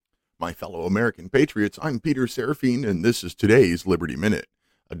My fellow American patriots, I'm Peter Serafine, and this is today's Liberty Minute.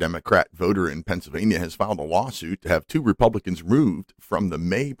 A Democrat voter in Pennsylvania has filed a lawsuit to have two Republicans removed from the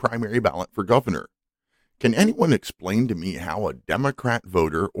May primary ballot for governor. Can anyone explain to me how a Democrat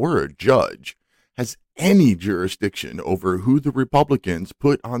voter or a judge has any jurisdiction over who the Republicans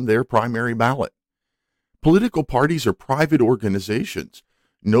put on their primary ballot? Political parties are private organizations.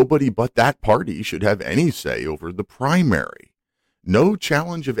 Nobody but that party should have any say over the primary. No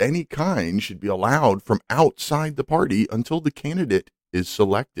challenge of any kind should be allowed from outside the party until the candidate is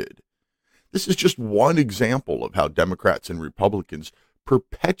selected. This is just one example of how Democrats and Republicans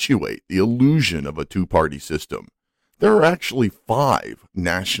perpetuate the illusion of a two-party system. There are actually 5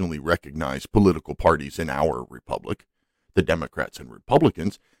 nationally recognized political parties in our republic. The Democrats and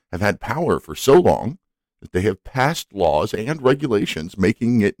Republicans have had power for so long that they have passed laws and regulations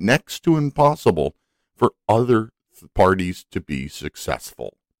making it next to impossible for other parties to be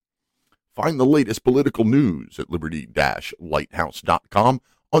successful. Find the latest political news at liberty-lighthouse.com.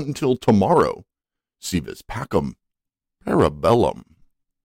 Until tomorrow, si vis pacem, parabellum.